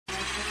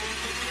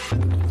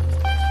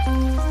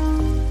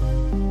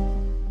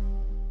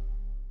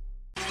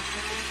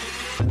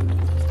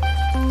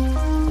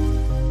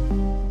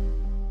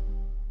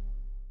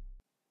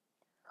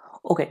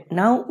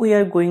now we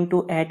are going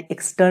to add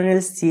external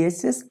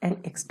CSS and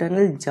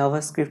external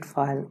JavaScript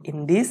file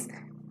in this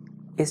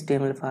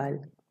HTML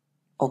file.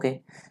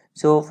 Okay,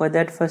 so for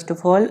that, first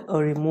of all,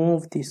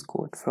 remove this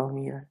code from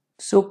here.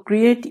 So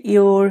create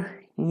your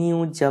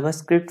new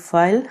JavaScript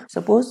file.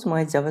 Suppose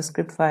my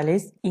JavaScript file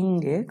is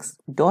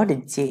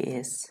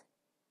index.js.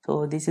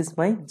 So this is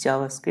my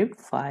JavaScript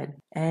file,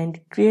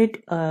 and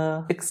create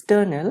a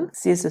external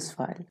CSS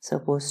file.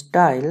 Suppose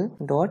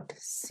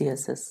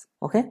style.css.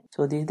 Okay,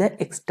 so this is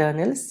the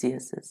external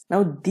CSS.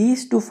 Now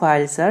these two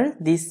files are,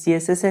 these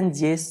CSS and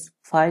JS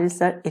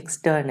files are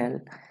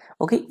external.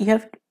 Okay, you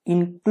have to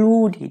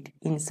include it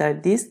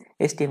inside this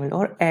HTML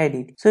or add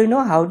it. So you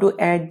know how to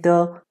add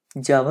the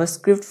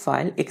JavaScript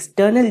file,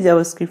 external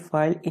JavaScript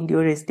file into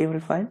your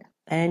HTML file,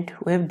 and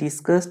we have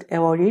discussed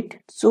about it.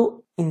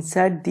 So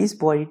inside this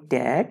body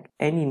tag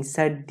and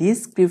inside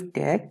this script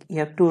tag, you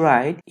have to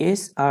write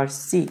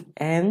src,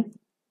 and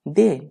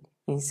then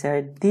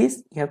inside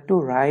this you have to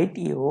write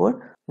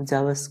your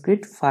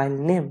JavaScript file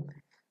name.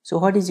 So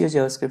what is your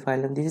JavaScript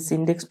file name? This is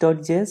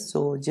index.js,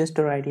 so just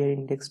write here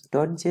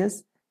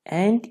index.js,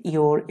 and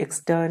your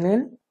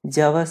external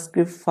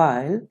JavaScript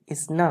file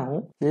is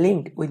now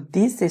linked with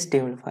this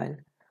HTML file.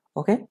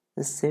 Okay,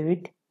 just save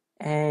it.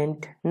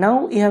 And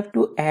now you have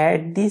to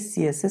add this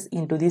CSS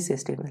into this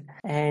HTML,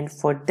 and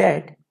for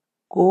that,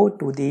 go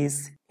to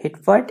this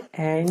head part,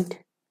 and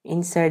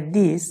inside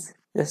this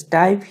just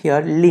type here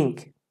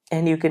link,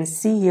 and you can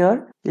see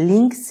here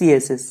link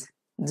CSS.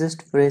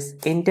 Just press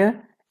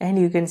enter, and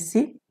you can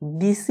see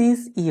this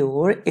is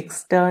your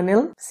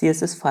external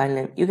CSS file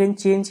name. You can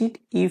change it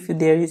if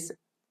there is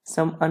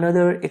some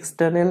another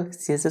external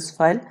CSS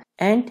file,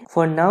 and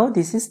for now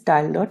this is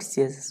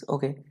style.css.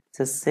 okay,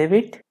 just save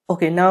it.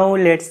 Okay, now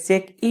let's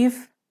check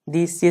if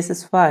this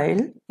CSS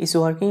file is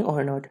working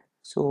or not.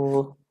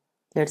 So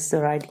let's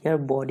write here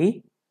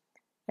body,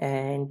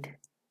 and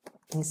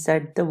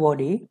inside the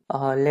body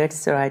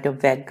let's write a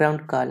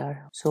background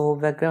color. So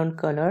background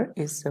color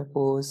is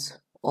suppose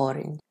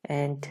orange,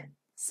 and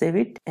save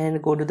it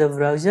and go to the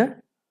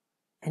browser,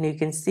 and you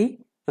can see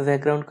the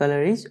background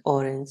color is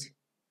orange.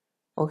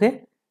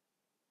 Okay,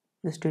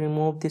 just to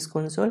remove this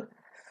console.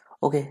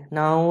 Okay,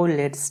 now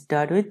let's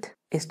start with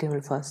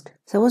HTML first.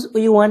 Suppose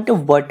we want a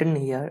button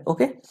here.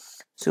 Okay,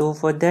 so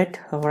for that,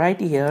 write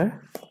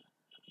here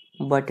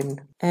button,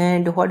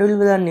 and what will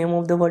be the name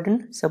of the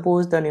button?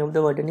 Suppose the name of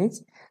the button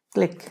is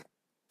click.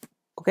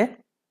 Okay,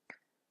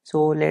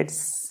 so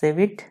let's save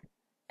it,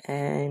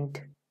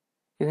 and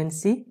you can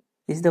see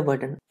this is the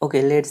button.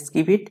 Okay, let's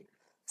keep it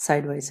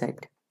side by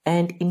side,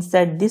 and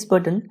inside this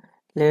button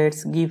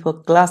let's give a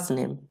class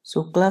name.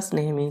 So class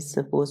name is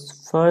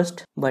suppose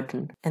first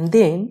button, and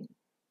then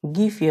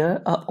give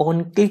here a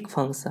onclick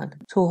function.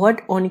 So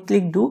what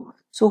onclick do?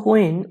 So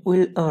when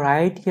we'll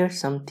write here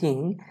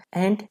something,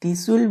 and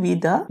this will be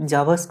the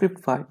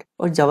JavaScript part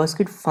or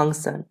JavaScript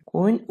function.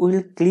 When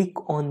we'll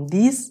click on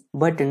this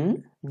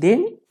button,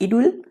 then it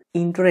will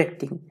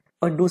interacting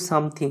or do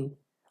something.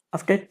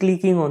 After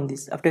clicking on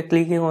this,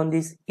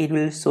 it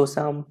will show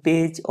some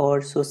page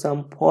or show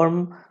some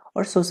form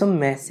or show some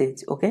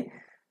message. Okay,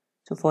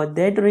 so for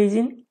that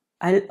reason,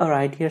 I'll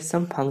write here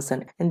some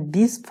function, and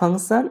this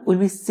function will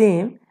be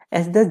same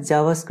as the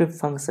JavaScript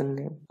function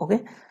name.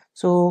 Okay,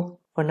 so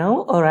for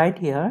now, I'll write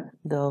here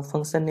the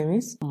function name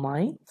is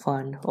my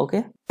fun.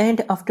 Okay,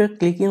 and after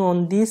clicking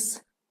on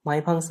this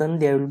my function,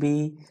 there will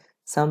be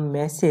some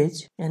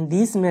message, and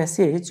this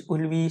message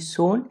will be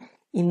shown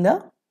in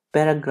the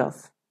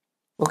paragraph.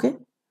 Okay,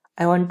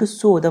 I want to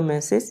show the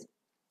message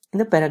in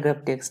the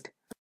paragraph text,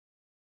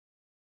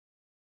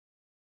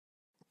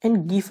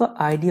 and give a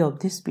ID of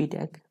this p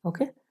tag.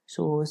 Okay,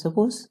 so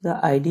suppose the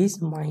ID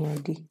is my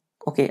ID.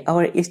 Okay,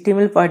 our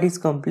HTML part is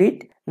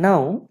complete.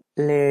 Now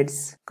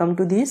let's come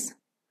to this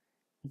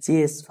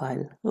JS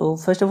file. So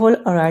first of all,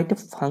 write a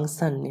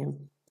function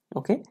name.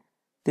 Okay,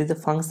 this is the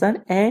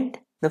function, and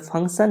the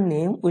function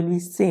name will be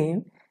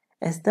same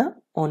as the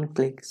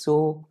onclick.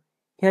 So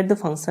here the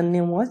function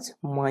name was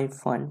my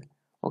fun.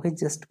 Okay,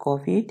 just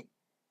copy it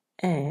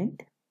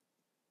and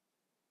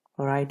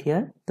write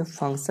here the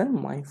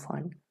function my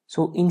fun.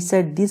 So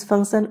inside this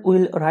function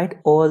we'll write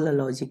all the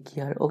logic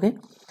here. Okay,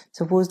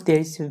 suppose there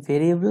is a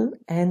variable,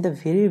 and the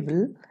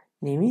variable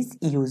name is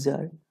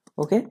user.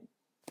 Okay,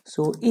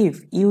 so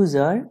if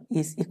user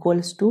is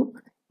equals to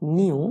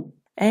new,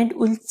 and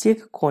we'll check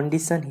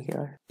condition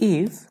here.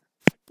 If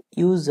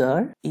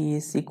user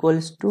is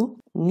equals to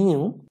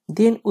new,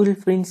 then we'll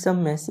print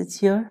some message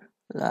here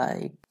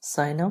like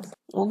sign up.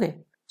 Okay,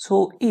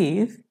 so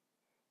if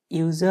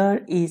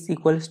user is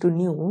equals to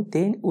new,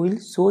 then we'll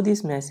show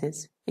this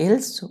message,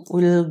 else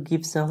we'll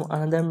give some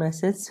another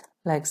message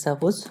like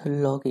suppose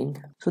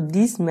login. So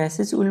this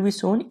message will be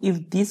shown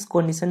if this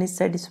condition is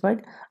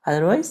satisfied,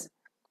 otherwise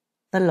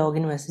the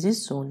login message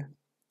is shown.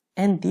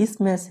 And this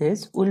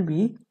message will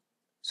be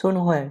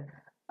shown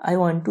where I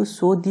want to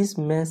show this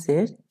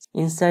message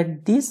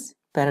inside this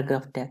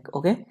paragraph tag.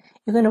 Okay,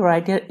 you can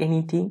write here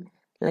anything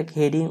like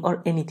heading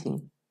or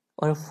anything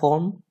or a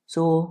form.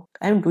 So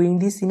I'm doing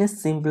this in a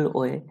simple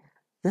way.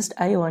 just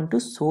I want to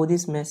show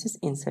this message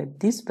inside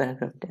this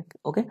paragraph tag.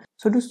 Okay,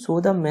 so to show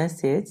the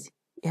message,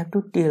 you have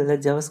to tell the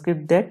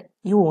JavaScript that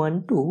you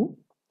want to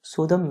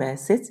show the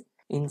message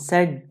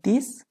inside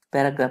this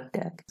paragraph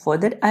tag. For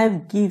that, I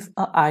have give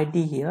a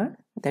ID here,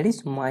 that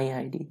is my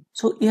ID.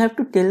 So you have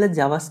to tell the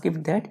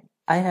JavaScript that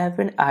I have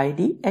an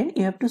ID and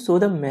you have to show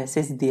the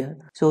message there.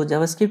 So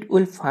JavaScript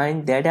will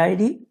find that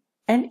ID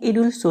and it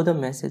will show the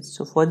message.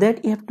 So for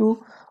that, you have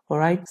to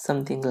write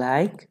something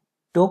like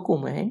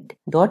document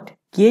dot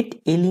get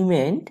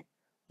element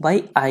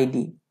by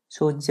ID.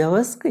 So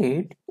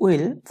JavaScript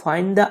will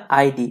find the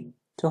ID.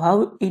 So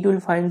how it will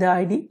find the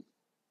ID?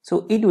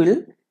 So it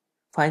will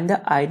find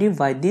the ID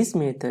by this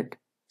method.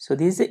 So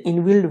this is an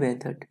inbuilt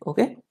method.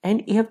 Okay,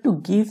 and you have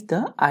to give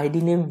the ID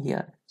name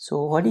here.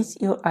 So what is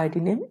your ID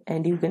name?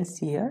 And you can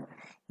see here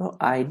your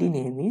ID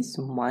name is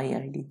my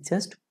ID.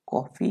 Just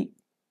copy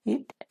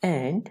it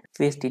and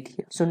paste it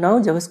here. So now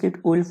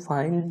JavaScript will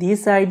find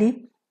this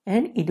ID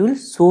and it will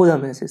show the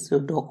message. So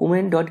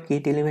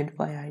document.getElement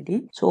by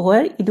ID. So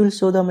where it will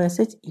show the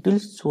message? It will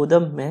show the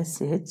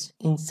message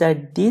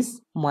inside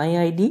this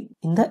my ID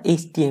in the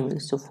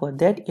HTML. So for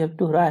that you have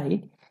to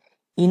write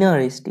inner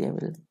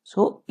HTML.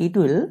 So it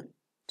will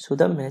show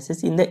the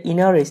message in the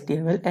inner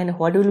HTML. And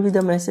what will be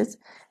the message?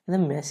 The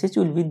message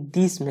will be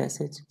this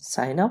message: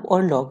 sign up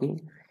or login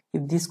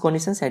if this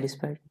condition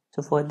satisfied.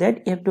 So for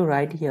that you have to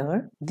write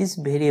here this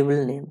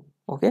variable name.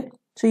 Okay,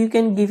 so you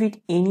can give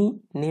it any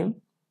name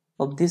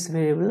of this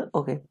variable.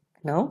 Okay,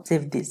 now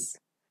save this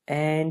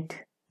and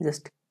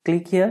just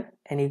click here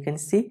and you can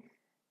see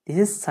this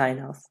is sign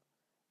off,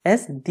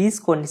 as this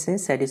condition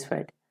is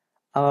satisfied.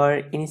 Our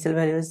initial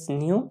value is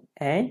new,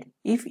 and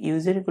if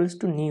user equals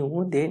to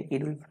new, then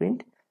it will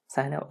print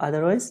sign up,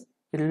 otherwise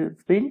it will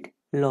print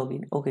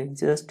login. Okay,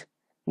 just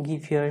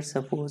give here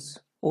suppose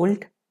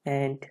old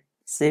and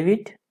save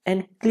it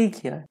and click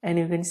here and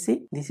you can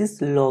see this is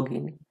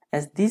login,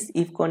 as this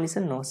if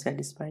condition not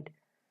satisfied.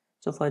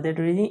 So for that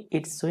reason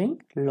it's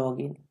showing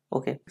login.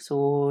 Okay, so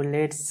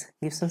let's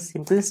give some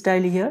simple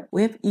style here.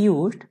 We have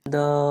used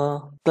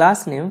the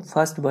class name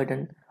first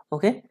button.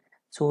 Okay,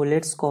 so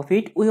let's copy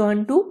it. We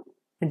want to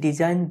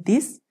design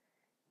this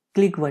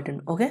click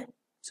button. Okay,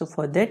 so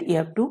for that you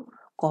have to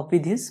copy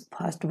this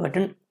first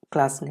button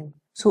class name.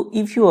 So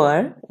if you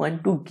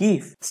want to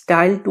give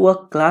style to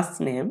a class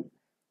name,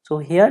 so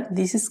here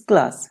this is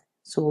class,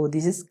 so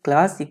this is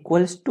class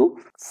equals to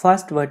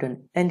first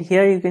button, and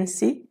here you can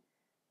see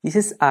this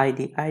is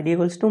ID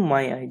equals to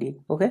my ID.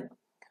 Okay,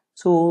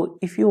 so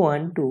if you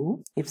want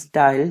to give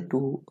style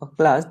to a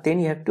class, then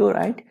you have to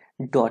write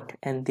dot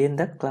and then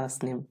the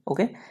class name.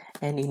 Okay,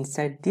 and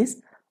inside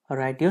this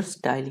write your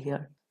style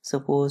here.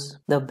 Suppose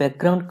the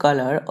background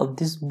color of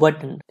this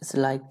button is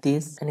like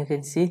this, and you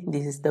can see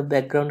this is the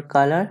background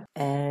color,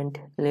 and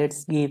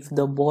let's give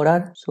the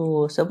border.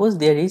 So suppose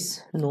there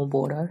is no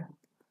border,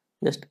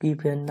 just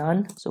give a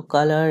none. So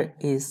color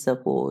is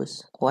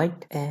suppose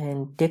white,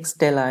 and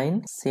text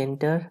align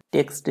center,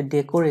 text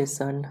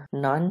decoration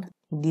none,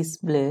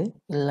 display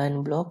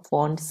line block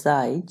font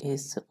size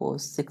is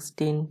suppose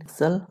 16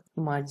 pixel,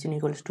 margin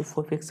equals to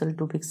 4 pixel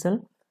 2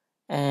 pixel,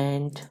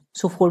 and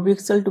so 4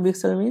 pixel 2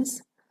 pixel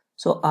means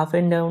so up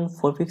and down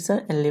 4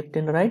 pixel and left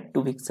and right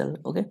 2 pixel.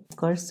 Okay,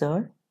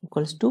 cursor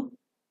equals to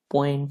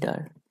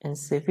pointer and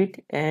save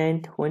it,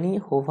 and when you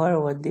hover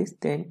over this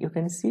then you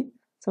can see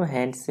some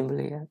hand symbol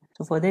here.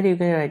 So for that you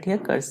can write here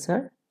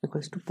cursor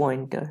equals to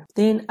pointer.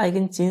 Then I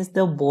can change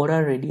the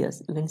border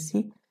radius. You can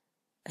see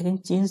I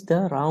can change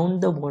the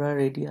round the border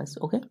radius.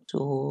 Okay,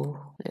 so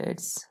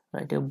let's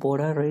write a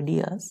border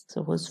radius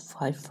suppose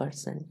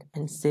 5%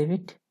 and save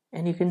it,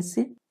 and you can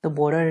see the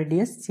border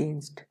radius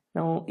changed.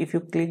 Now if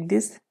you click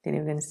this then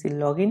you can see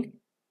login,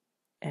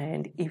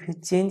 and if you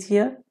change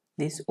here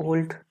this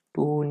old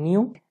to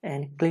new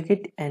and click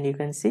it and you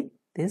can see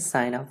this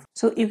sign up.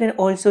 So you can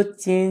also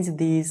change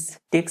this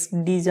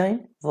text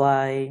design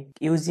by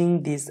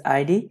using this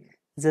ID.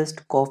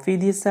 Just copy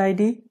this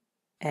ID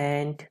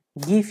and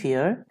give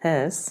here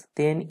as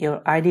then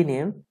your ID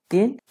name,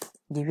 then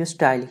give your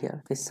style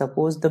here. Okay,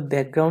 suppose the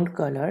background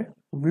color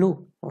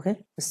blue. Okay,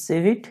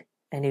 save it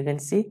and you can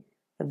see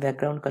the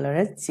background color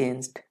has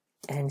changed.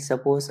 And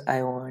suppose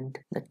I want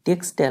the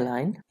text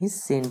align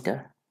is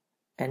center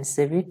and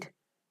save it,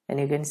 and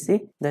you can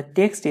see the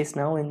text is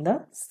now in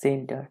the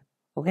center.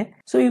 Okay,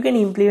 so you can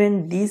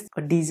implement this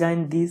or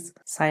design this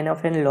sign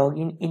up and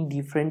login in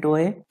different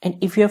way. And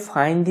if you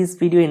find this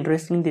video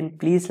interesting, then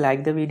please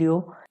like the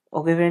video.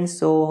 Okay friends,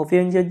 so hope you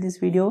enjoyed this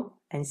video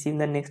and see you in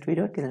the next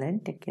video. Till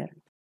then, take care.